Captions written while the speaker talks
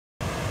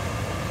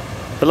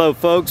Hello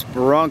folks,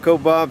 Bronco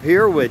Bob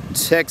here with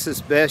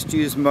Texas Best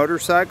Used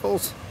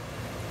Motorcycles,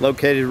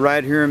 located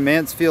right here in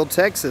Mansfield,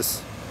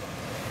 Texas.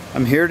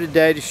 I'm here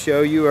today to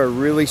show you a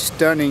really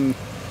stunning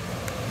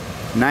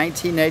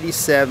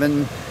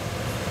 1987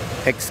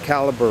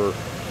 Excalibur.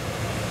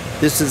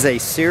 This is a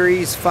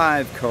Series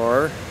V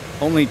car.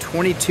 Only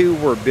 22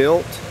 were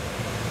built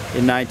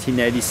in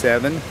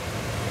 1987.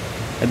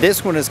 And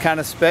this one is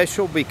kind of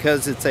special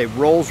because it's a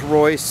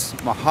Rolls-Royce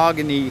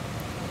mahogany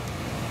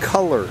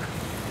color.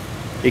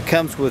 It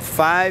comes with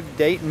 5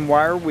 Dayton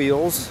wire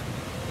wheels,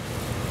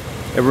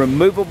 a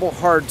removable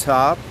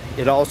hardtop.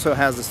 It also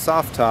has a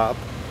soft top.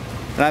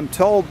 And I'm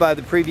told by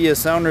the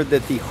previous owner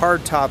that the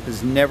hardtop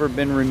has never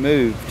been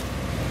removed.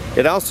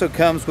 It also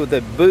comes with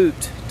a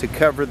boot to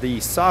cover the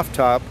soft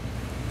top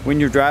when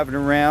you're driving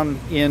around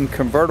in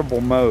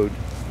convertible mode.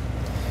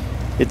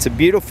 It's a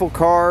beautiful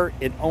car.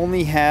 It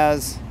only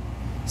has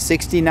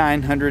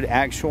 6,900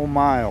 actual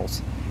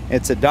miles.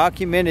 It's a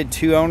documented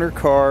 2-owner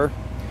car.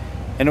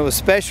 And it was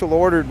special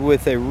ordered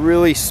with a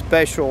really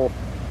special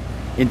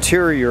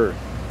interior.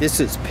 This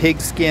is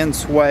pigskin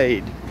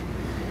suede.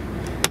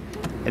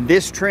 And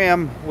this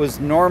trim was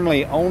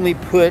normally only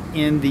put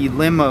in the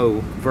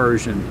limo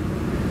version.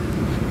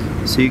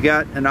 So you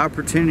got an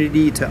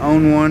opportunity to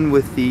own one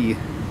with the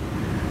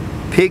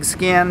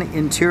pigskin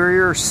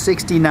interior,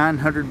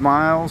 6,900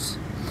 miles.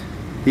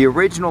 The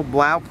original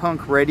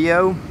Blaupunk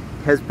radio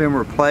has been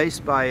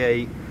replaced by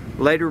a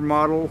later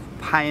model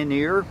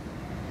Pioneer.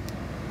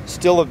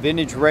 Still a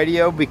vintage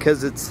radio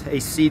because it's a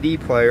CD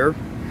player,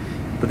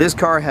 but this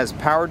car has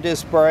power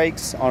disc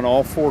brakes on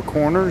all 4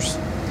 corners.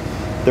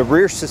 The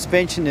rear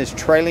suspension is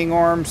trailing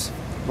arms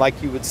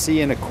like you would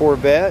see in a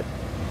Corvette,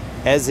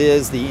 as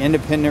is the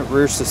independent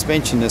rear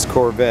suspension in this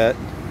Corvette.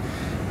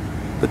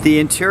 But the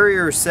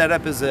interior is set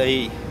up as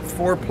a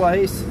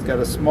 4-place. It's got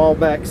a small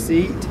back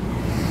seat,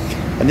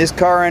 and this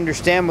car, I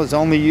understand, was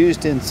only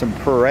used in some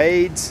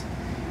parades,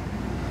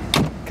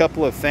 a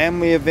couple of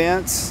family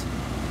events.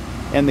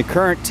 And the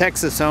current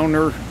Texas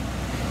owner,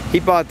 he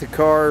bought the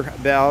car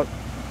about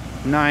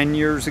 9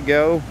 years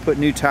ago, put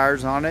new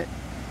tires on it.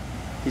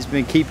 He's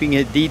been keeping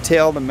it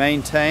detailed and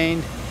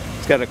maintained.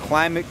 It's got a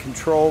climate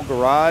control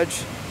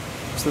garage.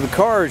 So the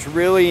car is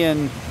really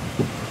in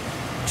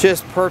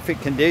just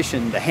perfect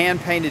condition. The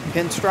hand painted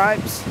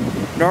pinstripes,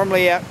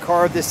 normally at a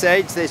car this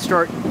age, they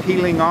start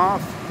peeling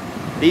off.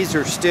 These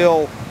are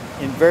still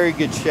in very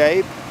good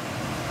shape.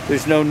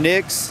 There's no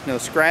nicks, no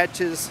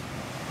scratches.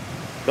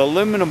 The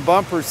aluminum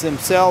bumpers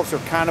themselves are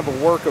kind of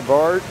a work of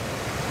art.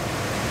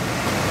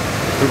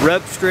 The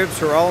rub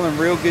strips are all in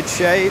real good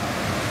shape.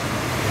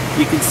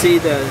 You can see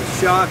the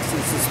shocks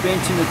and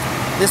suspension.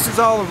 This is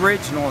all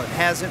original. It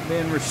hasn't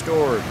been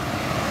restored.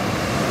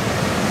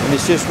 And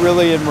it's just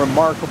really in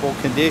remarkable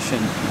condition.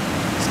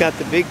 It's got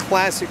the big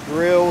classic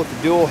grille with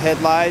the dual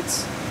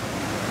headlights,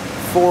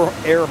 4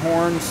 air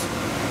horns.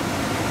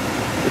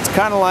 It's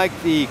kind of like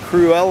the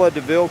Cruella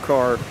de Vil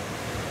car.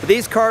 But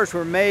these cars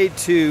were made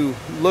to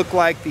look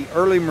like the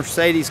early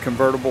Mercedes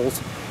convertibles,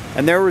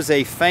 and there was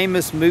a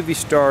famous movie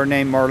star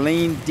named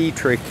Marlene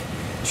Dietrich.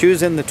 She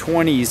was in the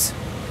 20s,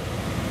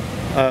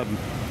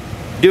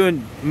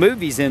 doing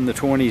movies in the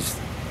 20s,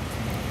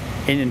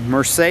 and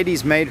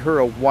Mercedes made her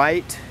a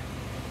white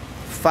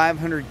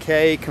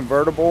 500K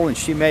convertible, and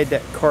she made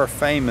that car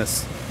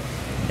famous.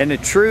 And a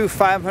true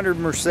 500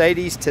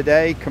 Mercedes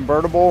today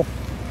convertible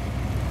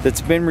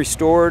that's been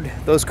restored,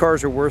 those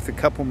cars are worth a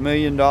couple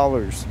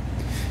 $1,000,000.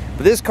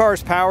 But this car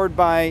is powered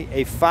by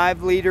a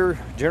 5-liter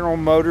General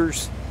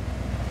Motors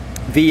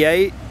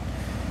V8,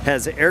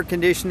 has air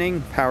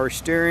conditioning, power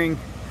steering,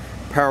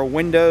 power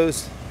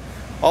windows,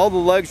 all the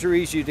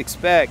luxuries you'd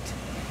expect.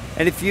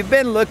 And if you've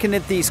been looking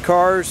at these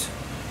cars,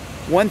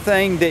 one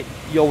thing that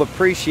you'll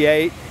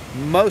appreciate,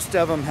 most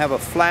of them have a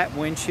flat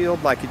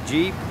windshield like a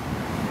Jeep.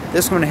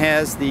 This one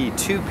has the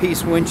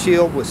 2-piece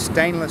windshield with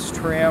stainless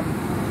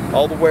trim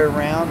all the way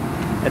around,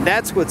 and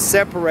that's what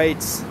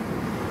separates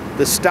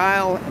the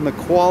style and the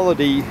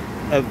quality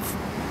of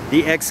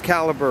the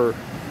Excalibur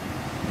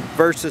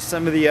versus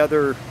some of the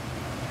other,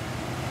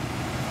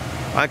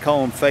 I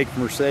call them fake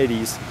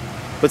Mercedes,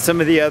 but some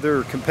of the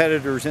other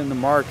competitors in the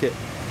market.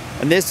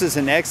 And this is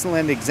an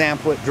excellent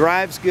example. It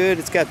drives good.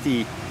 It's got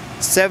the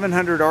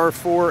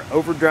 700R4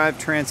 overdrive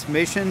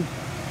transmission,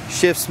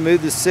 shifts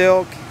smooth as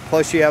silk,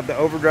 plus you have the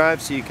overdrive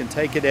so you can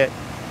take it at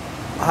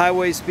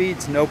highway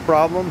speeds, no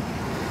problem.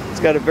 It's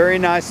got a very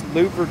nice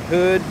louvered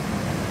hood,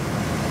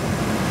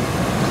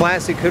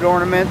 classic hood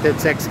ornament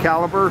that's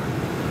Excalibur.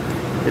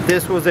 If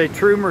this was a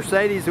true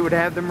Mercedes, it would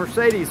have the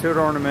Mercedes hood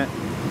ornament.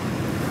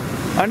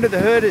 Under the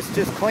hood, it's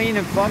just clean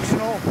and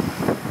functional.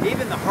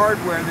 Even the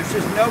hardware, there's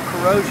just no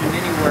corrosion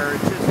anywhere.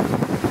 It's just,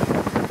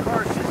 the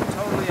car's just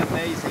totally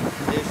amazing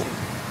condition.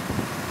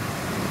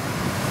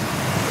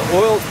 The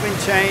oil's been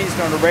changed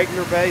on a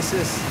regular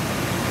basis,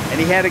 and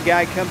he had a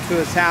guy come to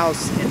his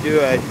house and do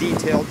a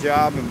detailed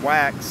job in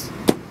wax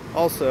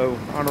also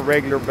on a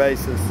regular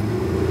basis.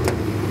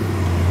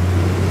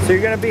 So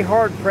you're going to be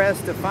hard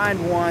pressed to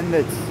find one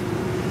that's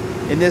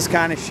in this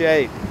kind of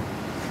shape.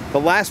 The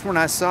last one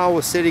I saw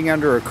was sitting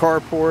under a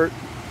carport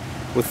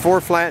with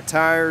 4 flat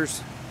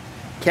tires.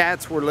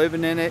 Cats were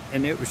living in it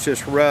and it was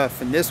just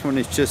rough, and this one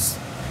is just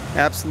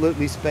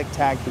absolutely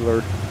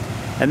spectacular.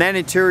 And that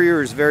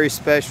interior is very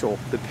special,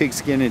 the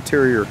pigskin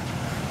interior.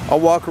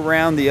 I'll walk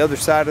around the other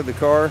side of the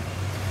car,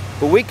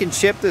 but we can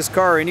ship this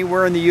car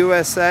anywhere in the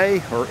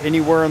USA or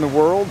anywhere in the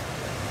world.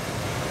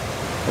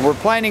 And we're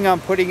planning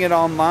on putting it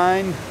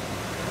online,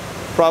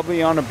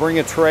 probably on a bring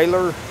a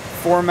trailer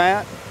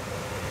format.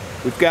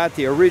 We've got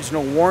the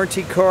original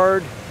warranty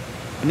card,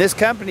 and this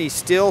company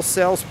still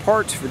sells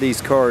parts for these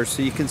cars,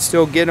 so you can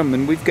still get them.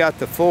 And we've got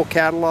the full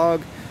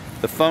catalog,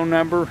 the phone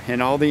number,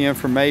 and all the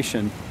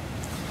information.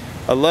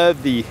 I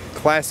love the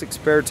classic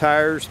spare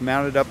tires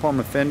mounted up on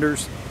the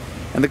fenders,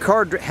 and the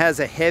car has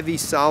a heavy,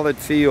 solid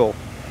feel.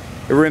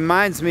 It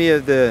reminds me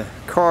of the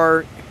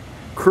car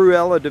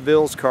Cruella de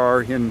Vil's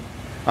car in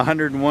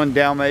 101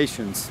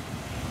 Dalmatians.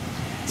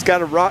 It's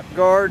got a rock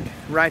guard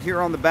right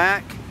here on the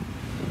back.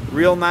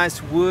 Real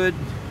nice wood.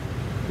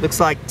 Looks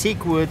like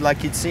teak wood,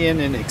 like you'd see in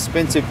an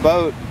expensive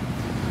boat,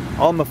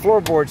 on the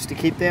floorboards to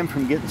keep them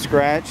from getting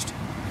scratched.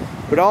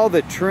 But all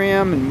the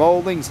trim and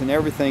moldings and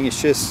everything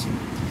is just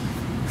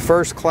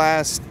first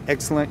class,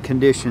 excellent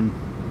condition.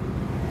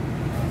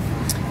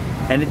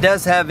 And it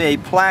does have a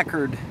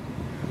placard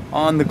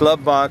on the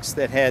glove box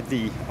that had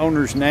the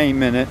owner's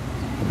name in it.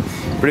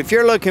 But if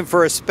you're looking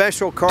for a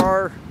special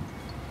car,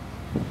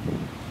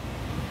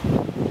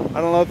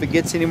 I don't know if it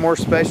gets any more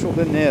special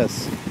than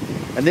this.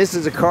 And this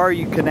is a car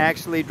you can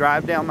actually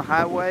drive down the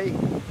highway.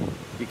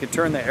 You can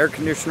turn the air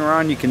conditioner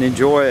on, you can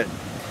enjoy it.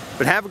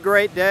 But have a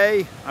great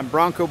day. I'm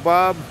Bronco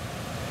Bob.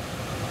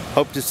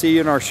 Hope to see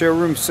you in our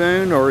showroom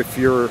soon, or if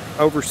you're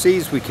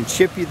overseas, we can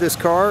ship you this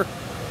car,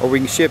 or we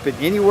can ship it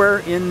anywhere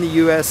in the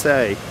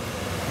USA.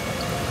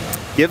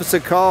 Give us a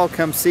call,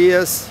 come see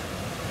us.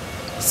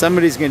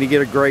 Somebody's going to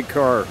get a great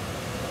car.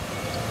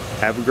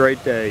 Have a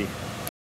great day.